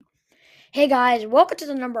Hey guys, welcome to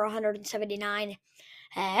the number 179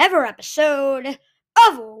 ever episode of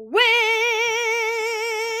Wiz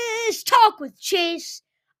Talk with Chase.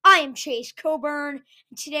 I am Chase Coburn,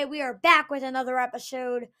 and today we are back with another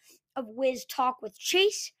episode of Wiz Talk with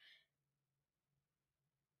Chase.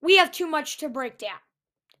 We have too much to break down.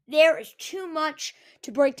 There is too much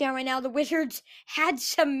to break down right now. The Wizards had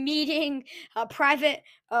some private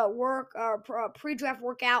work, pre-draft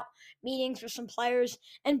workout meetings with some players,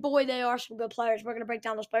 and boy, they are some good players. We're going to break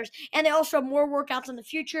down those players, and they also have more workouts in the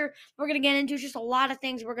future. We're going to get into just a lot of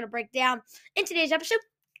things we're going to break down in today's episode.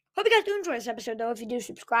 Hope you guys do enjoy this episode, though. If you do,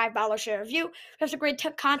 subscribe, follow, share, review. We have some great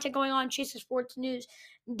content going on.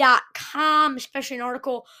 ChaseSportsNews.com, especially an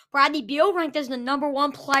article. Bradley Beal ranked as the number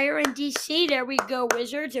one player in DC. There we go,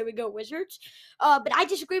 Wizards. There we go, Wizards. But I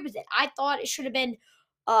disagree with it. I thought it should have been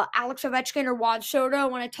Alex Ovechkin or Juan Soto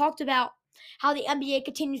when I talked about how the NBA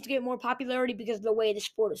continues to get more popularity because of the way the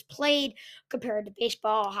sport is played compared to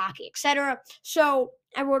baseball, hockey, etc. So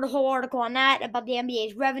I wrote a whole article on that about the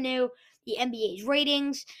NBA's revenue, the NBA's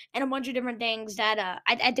ratings, and a bunch of different things that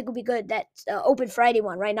I think will be good. That's open for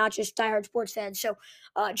anyone, right? Not just diehard sports fans. So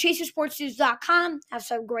ChaserSportsNews.com have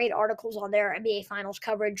some great articles on there, NBA Finals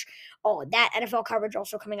coverage, all of that, NFL coverage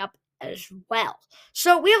also coming up as well.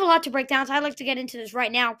 So we have a lot to break down, so I'd like to get into this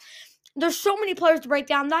right now. There's so many players to break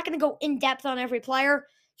down. I'm not going to go in depth on every player,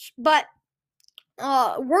 but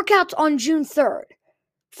workouts on June 3rd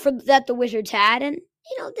that the Wizards had, and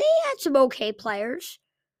they had some okay players.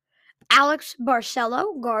 Alex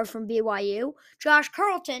Barcelo, guard from BYU. Josh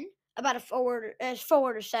Carlton, about forward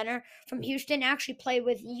or center from Houston, actually played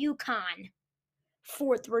with UConn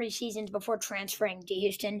for 3 seasons before transferring to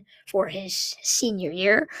Houston for his senior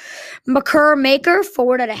year. Makur Maker,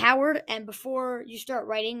 forward at Howard. And before you start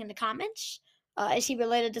writing in the comments, is he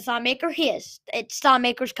related to Thon Maker? He is. It's Thon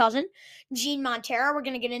Maker's cousin. Gene Montero, we're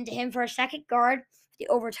going to get into him for a second. Guard, the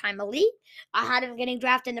overtime elite. I had him getting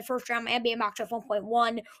drafted in the first round. My NBA mock draft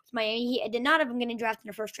 1.1 with Miami. I did not have him getting drafted in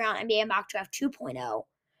the first round. NBA mock draft 2.0.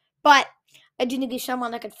 But I do think he's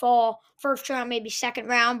someone that could fall first round, maybe second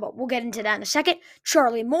round, but we'll get into that in a second.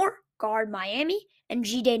 Charlie Moore, guard Miami, and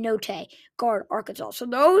G-Day Note, guard Arkansas. So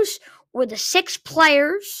those were the 6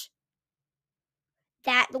 players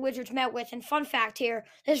that the Wizards met with. And fun fact here,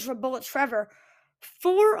 this is for Bullets Forever,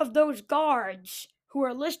 4 of those guards who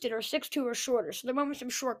are listed are 6'2" or shorter. So there went with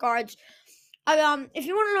some short guards. If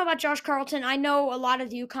you want to know about Josh Carlton, I know a lot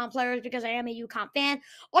of the UConn players because I am a UConn fan.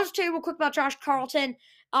 I'll just tell you real quick about Josh Carlton.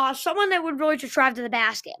 Someone that would really just drive to the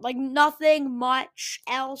basket. Like nothing much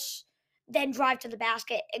else than drive to the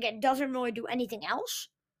basket. Again, doesn't really do anything else.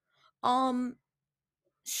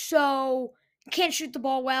 So can't shoot the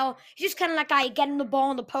ball well. He's just kind of that guy getting the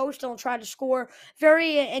ball in the post and will try to score.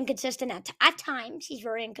 Very inconsistent at times. He's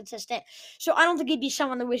very inconsistent. So I don't think he'd be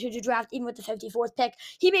someone the Wizards would draft even with the 54th pick.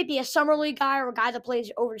 He may be a summer league guy or a guy that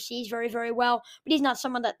plays overseas very, very well, but he's not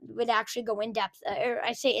someone that would actually go in depth. Or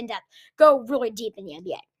I say in depth, go really deep in the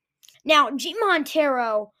NBA. Now, G.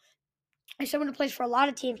 Montero is someone who plays for a lot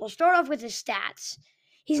of teams. We'll start off with his stats.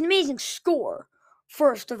 He's an amazing scorer.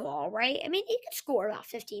 First of all, right? I mean, he can score about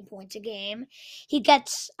 15 points a game. He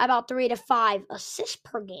gets about 3 to 5 assists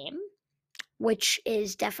per game, which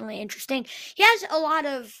is definitely interesting. He has a lot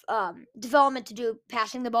of development to do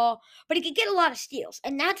passing the ball, but he can get a lot of steals,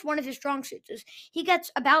 and that's one of his strong suits. Is he gets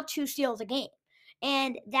about 2 steals a game,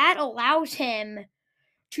 and that allows him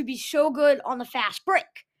to be so good on the fast break.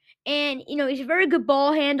 And he's a very good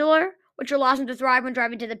ball handler, which allows him to thrive when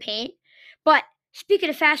driving to the paint. But speaking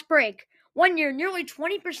of fast break, one year, nearly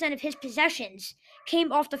 20% of his possessions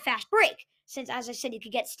came off the fast break, since, as I said, he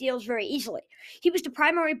could get steals very easily. He was the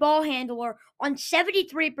primary ball handler on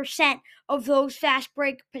 73% of those fast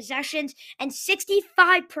break possessions and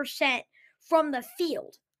 65% from the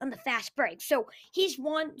field on the fast break. So he's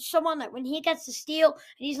someone that when he gets the steal and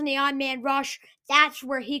he's in the odd man rush, that's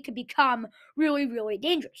where he could become really, really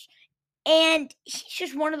dangerous. And he's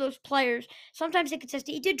just one of those players. Sometimes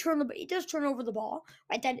inconsistent. He does turn over the ball,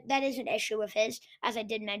 right? That is an issue of his, as I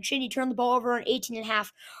did mention. He turned the ball over on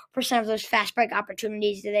 18.5% of those fast break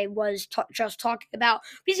opportunities that I was just talking about.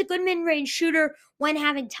 But he's a good mid-range shooter when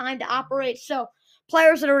having time to operate. So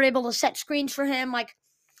players that are able to set screens for him, like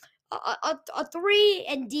a 3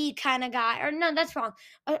 and D kind of guy, or no, that's wrong.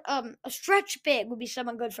 A stretch big would be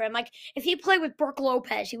someone good for him. Like if he played with Brook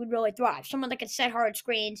Lopez, he would really thrive. Someone that could set hard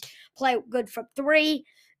screens, play good from 3,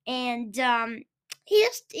 and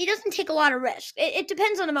he doesn't take a lot of risk. It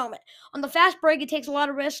depends on the moment. On the fast break, he takes a lot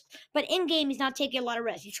of risk, but in game, he's not taking a lot of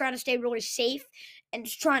risk. He's trying to stay really safe and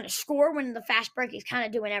just trying to score. When in the fast break, he's kind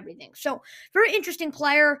of doing everything. So very interesting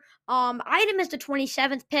player. I had him as the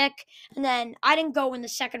 27th pick, and then I didn't go in the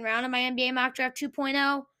second round of my NBA mock draft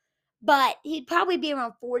 2.0, but he'd probably be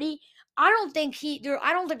around 40. I don't think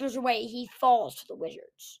there's a way he falls to the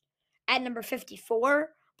Wizards at number 54,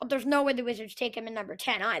 but there's no way the Wizards take him in number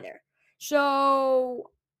 10 either.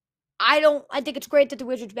 So I think it's great that the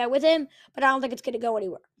Wizards bet with him, but I don't think it's going to go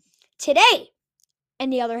anywhere. Today,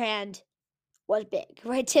 on the other hand, was big,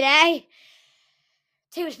 right? Today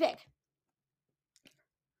was big.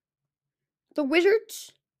 The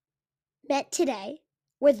Wizards met today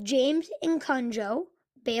with James Nkunjo,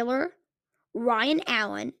 Baylor, Ryan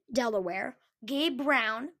Allen, Delaware, Gabe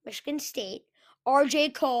Brown, Michigan State, R.J.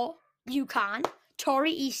 Cole, UConn,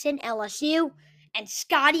 Tari Eason, LSU, and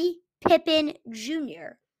Scottie Pippen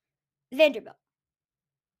Jr., Vanderbilt.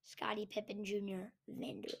 Scottie Pippen Jr.,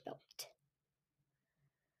 Vanderbilt.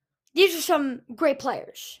 These are some great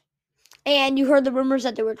players. And you heard the rumors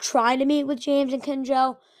that they were trying to meet with James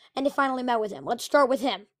Nkunjo, and they finally met with him. Let's start with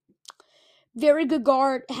him. Very good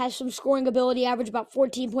guard, has some scoring ability, averaged about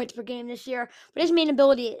 14 points per game this year. But his main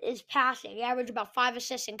ability is passing. He averaged about 5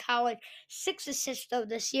 assists in college, 6 assists though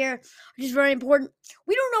this year, which is very important.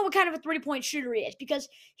 We don't know what kind of a three-point shooter he is because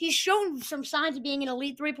he's shown some signs of being an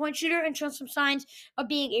elite three-point shooter and shown some signs of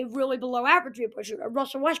being a really below-average three-point shooter.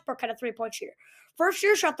 Russell Westbrook kind of three-point shooter. First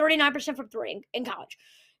year, shot 39% from three in college.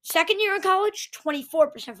 Second year in college,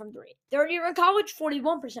 24% from three. Third year in college,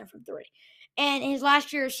 41% from three. And in his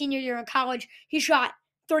last year, senior year in college, he shot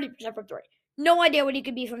 30% from three. No idea what he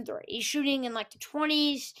could be from three. He's shooting in like the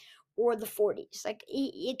 20s or the 40s. Like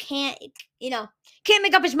he can't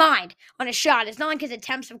make up his mind on a shot. It's not like his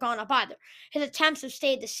attempts have gone up either. His attempts have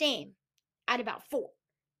stayed the same at about 4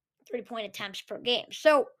 3-point attempts per game.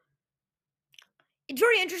 So it's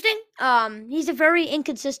very interesting. He's a very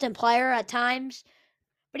inconsistent player at times,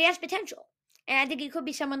 but he has potential. And I think he could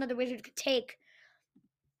be someone that the Wizards could take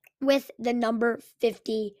with the number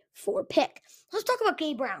 54 pick. Let's talk about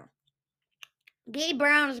Gabe Brown. Gabe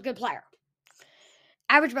Brown is a good player.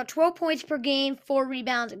 Averaged about 12 points per game, 4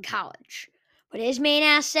 rebounds in college. But his main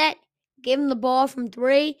asset, give him the ball from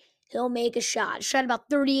three, he'll make a shot. Shot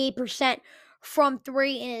about 38% from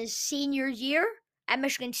three in his senior year at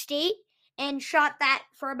Michigan State and shot that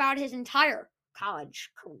for about his entire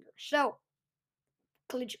collegiate career.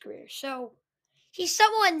 So he's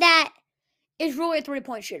someone that is really a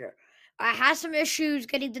three-point shooter. Has some issues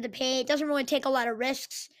getting to the paint. Doesn't really take a lot of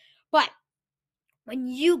risks. But when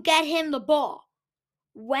you get him the ball,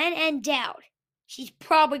 when in doubt, he's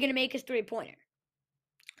probably going to make his three-pointer.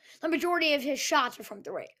 The majority of his shots are from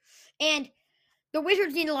three. And the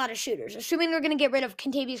Wizards need a lot of shooters. Assuming they're going to get rid of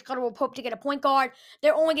Kentavious Caldwell-Pope to get a point guard,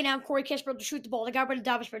 they're only going to have Corey Kispert to shoot the ball. They got rid of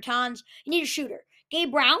Davis Bertans. You need a shooter.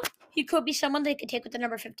 Gabe Brown, he could be someone they could take with the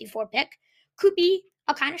number 54 pick. Could be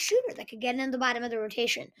a kind of shooter that could get in the bottom of the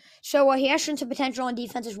rotation. So he has some potential on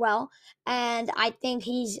defense as well, and I think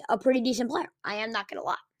he's a pretty decent player. I am not going to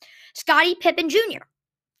lie. Scottie Pippen Jr.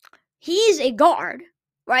 He's a guard,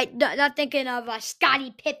 right? Not thinking of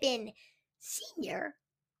Scottie Pippen Sr.,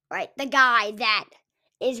 right? The guy that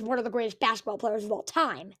is one of the greatest basketball players of all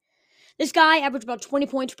time. This guy averaged about 20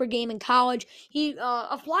 points per game in college. He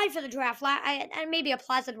applied for the draft, and maybe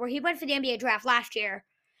applied where he went for the NBA draft last year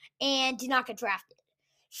and did not get drafted.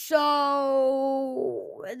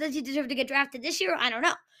 So, does he deserve to get drafted this year? I don't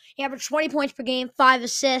know. He averaged 20 points per game, 5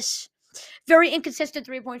 assists. Very inconsistent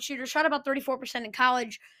three-point shooter. Shot about 34% in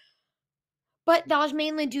college. But that was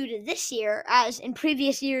mainly due to this year, as in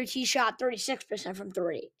previous years, he shot 36% from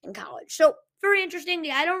three in college. So, very interesting.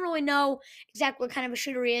 I don't really know exactly what kind of a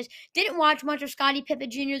shooter he is. Didn't watch much of Scottie Pippen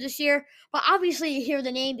Jr. this year, but obviously you hear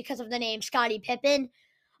the name because of the name Scottie Pippen.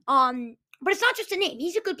 But it's not just a name.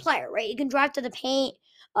 He's a good player, right? He can drive to the paint,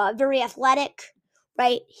 very athletic,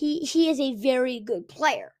 right? He is a very good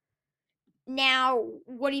player. Now,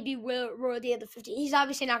 would he be worthy of the 50? He's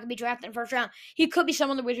obviously not going to be drafted in the first round. He could be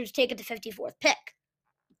someone the Wizards take at the 54th pick.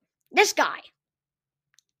 This guy,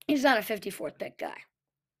 he's not a 54th pick guy.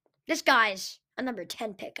 This guy's a number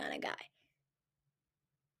 10 pick kind of guy.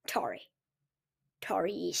 Tari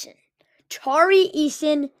Eason. Tari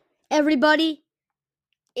Eason, everybody,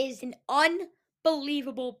 is an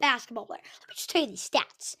unbelievable basketball player. Let me just tell you these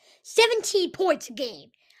stats. 17 points a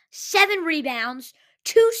game, 7 rebounds,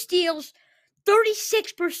 2 steals,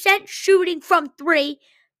 36% shooting from three,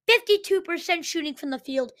 52% shooting from the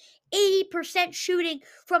field, 80% shooting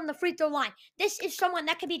from the free throw line. This is someone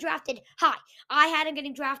that could be drafted high. I had him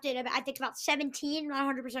getting drafted, I think, about 17,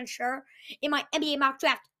 not 100% sure, in my NBA mock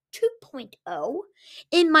draft 2.0.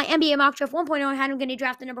 In my NBA mock draft 1.0, I had him getting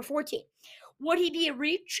drafted number 14. Would he be a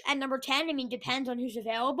reach at number 10? I mean, depends on who's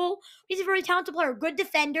available. He's a very talented player, good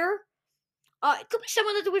defender. It could be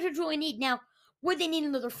someone that the Wizards really need. Now, would they need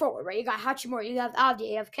another forward, right? You got Hachimura, you have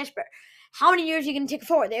Avdia, you have Kispert. How many years are you going to take a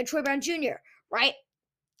forward? They had Troy Brown Jr., right?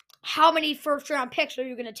 How many first-round picks are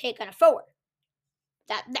you going to take on a forward?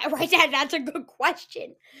 That's a good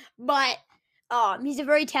question. But he's a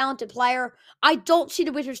very talented player. I don't see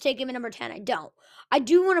the Wizards taking him at number 10. I don't. I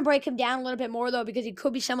do want to break him down a little bit more, though, because he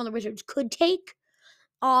could be someone the Wizards could take.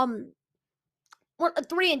 Well, a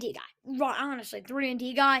 3-and-D guy. Right, honestly,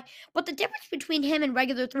 3-and-D guy. But the difference between him and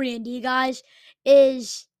regular 3-and-D guys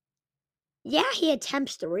is, yeah, he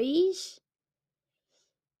attempts threes,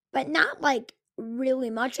 but not, like,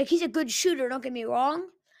 really much. Like, he's a good shooter, don't get me wrong.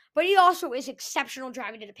 But he also is exceptional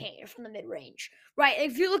driving to the paint from the mid-range, right?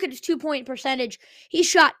 If you look at his two-point percentage, he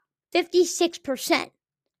shot 56%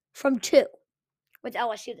 from 2 with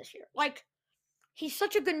LSU this year. Like, he's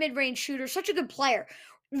such a good mid-range shooter, such a good player.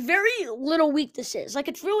 Very little weaknesses. Like,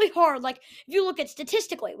 it's really hard. Like, if you look at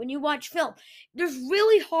statistically, when you watch film, there's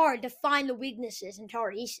really hard to find the weaknesses in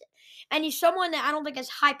Tari Eason. And he's someone that I don't think has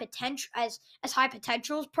high potential as high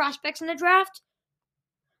potential as prospects in the draft,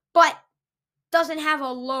 but doesn't have a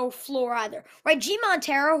low floor either. Right? G.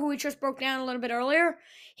 Montero, who we just broke down a little bit earlier,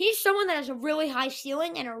 he's someone that has a really high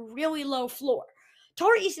ceiling and a really low floor.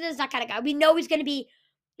 Tari Eason is that kind of guy. We know he's going to be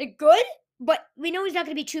good, but we know he's not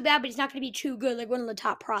going to be too bad, but he's not going to be too good, like one of the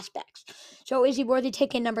top prospects. So is he worthy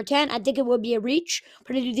taking number 10? I think it would be a reach,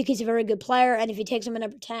 but I do think he's a very good player, and if he takes him at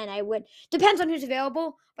number 10, I would. Depends on who's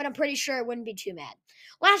available, but I'm pretty sure it wouldn't be too mad.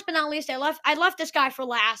 Last but not least, I left this guy for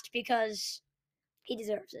last because he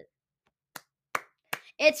deserves it.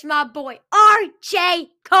 It's my boy, R.J.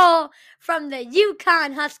 Cole from the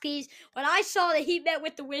UConn Huskies. When I saw that he met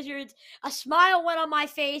with the Wizards, a smile went on my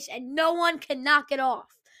face, and no one can knock it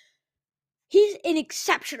off. He's an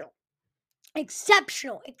exceptional. I'm not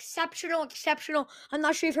sure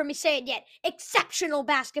you've heard me say it yet. Exceptional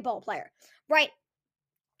basketball player, right?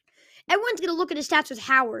 Everyone's going to look at his stats with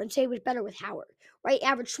Howard and say he was better with Howard, right?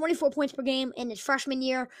 Averaged 24 points per game in his freshman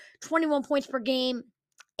year, 21 points per game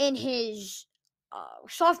in his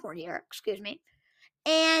sophomore year,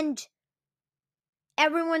 and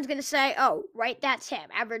everyone's going to say, oh, right, that's him.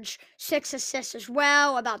 Averaged 6 assists as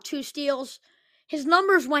well, about 2 steals. His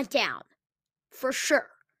numbers went down, for sure.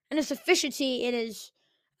 And his efficiency, his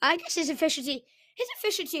efficiency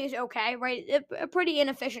is okay, right? A pretty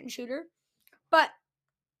inefficient shooter. But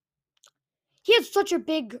he had such a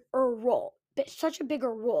bigger role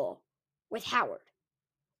with Howard.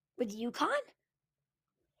 With UConn,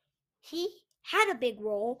 he had a big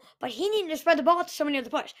role, but he needed to spread the ball to so many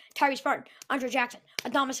other players. Tyrese Spartan, Andre Jackson,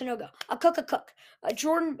 Adama Sanogo, Cook,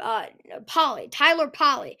 Jordan Tyler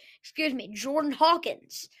Polley, Jordan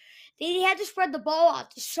Hawkins. He had to spread the ball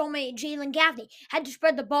out to so many. Jalen Gaffney had to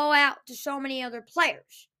spread the ball out to so many other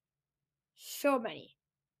players.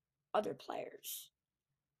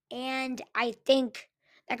 And I think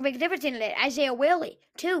that can make a difference in it. Isaiah Whaley,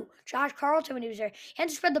 too. Josh Carlton, when he was there, he had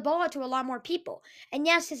to spread the ball out to a lot more people. And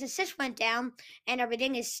yes, his assists went down and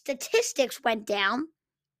everything. His statistics went down.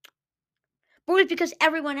 But it was because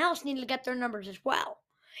everyone else needed to get their numbers as well.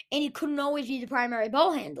 And he couldn't always be the primary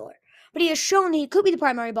ball handler. But he has shown that he could be the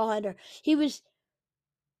primary ball handler. He was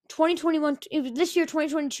 2021, this year,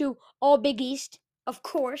 2022, all Big East. Of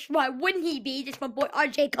course. Why wouldn't he be? Just my boy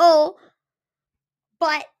R.J. Cole.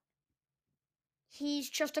 But he's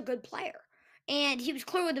just a good player. And he was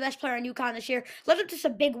clearly the best player on UConn this year. Led up to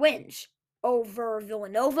some big wins over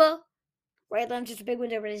Villanova. Right? Led up to some big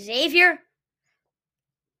wins over Xavier.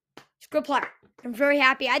 He's a good player. I'm very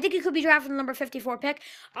happy. I think he could be drafted the number 54 pick.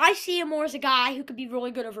 I see him more as a guy who could be really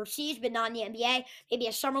good overseas, but not in the NBA. Maybe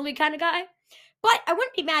a summer league kind of guy. But I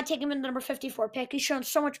wouldn't be mad taking him in the number 54 pick. He's shown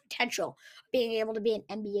so much potential being able to be an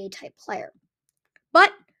NBA-type player.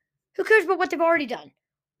 But who cares about what they've already done?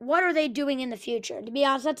 What are they doing in the future? To be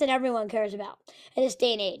honest, that's what everyone cares about in this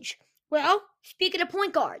day and age. Well, speaking of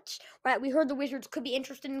point guards, right, we heard the Wizards could be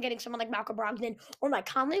interested in getting someone like Malcolm Brogdon or Mike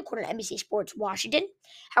Conley, according to NBC Sports Washington.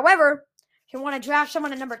 However, if you want to draft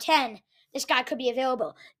someone at number 10, this guy could be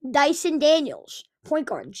available. Dyson Daniels, point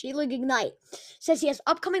guard, G League Ignite, says he has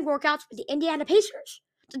upcoming workouts with the Indiana Pacers,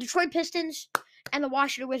 the Detroit Pistons, and the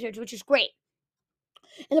Washington Wizards, which is great.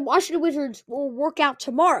 And the Washington Wizards will work out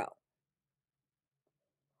tomorrow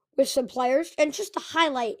with some players. And just to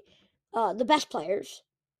highlight the best players,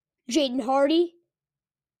 Jaden Hardy,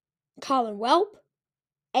 Colin Welp,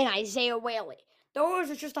 and Isaiah Whaley.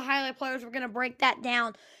 Those are just the highlight players. We're going to break that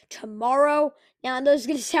down tomorrow. Now, I know this is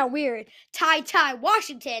going to sound weird. Ty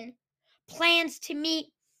Washington plans to meet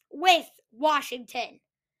with Washington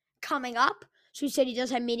coming up. So he said he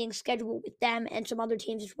does have meetings scheduled with them and some other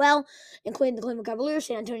teams as well, including the Cleveland Cavaliers,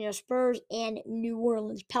 San Antonio Spurs, and New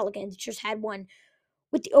Orleans Pelicans. Just had one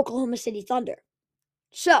with the Oklahoma City Thunder.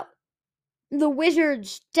 So the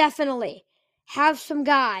Wizards definitely have some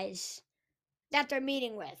guys that they're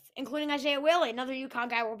meeting with, including Isaiah Whaley, another UConn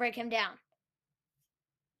guy. We'll break him down.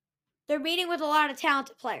 They're meeting with a lot of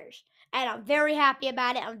talented players, and I'm very happy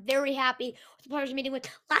about it. I'm very happy with the players they're meeting with.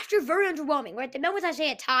 Last year, very underwhelming, right? They met with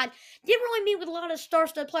Isaiah Todd. Didn't really meet with a lot of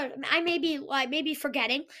star-studded players. I may be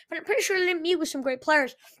forgetting, but I'm pretty sure they didn't meet with some great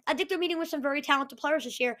players. I think they're meeting with some very talented players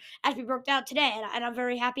this year, as we broke down today, and I'm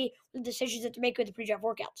very happy with the decisions that they're making with the pre-draft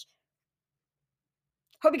workouts.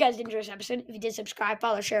 Hope you guys did enjoy this episode. If you did, subscribe,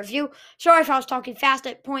 follow, share, review. Sorry if I was talking fast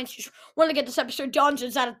at points. Just wanted to get this episode done since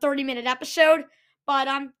it's not a 30-minute episode. But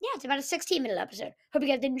yeah, it's about a 16-minute episode. Hope you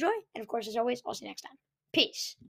guys did enjoy. And of course, as always, I'll see you next time. Peace.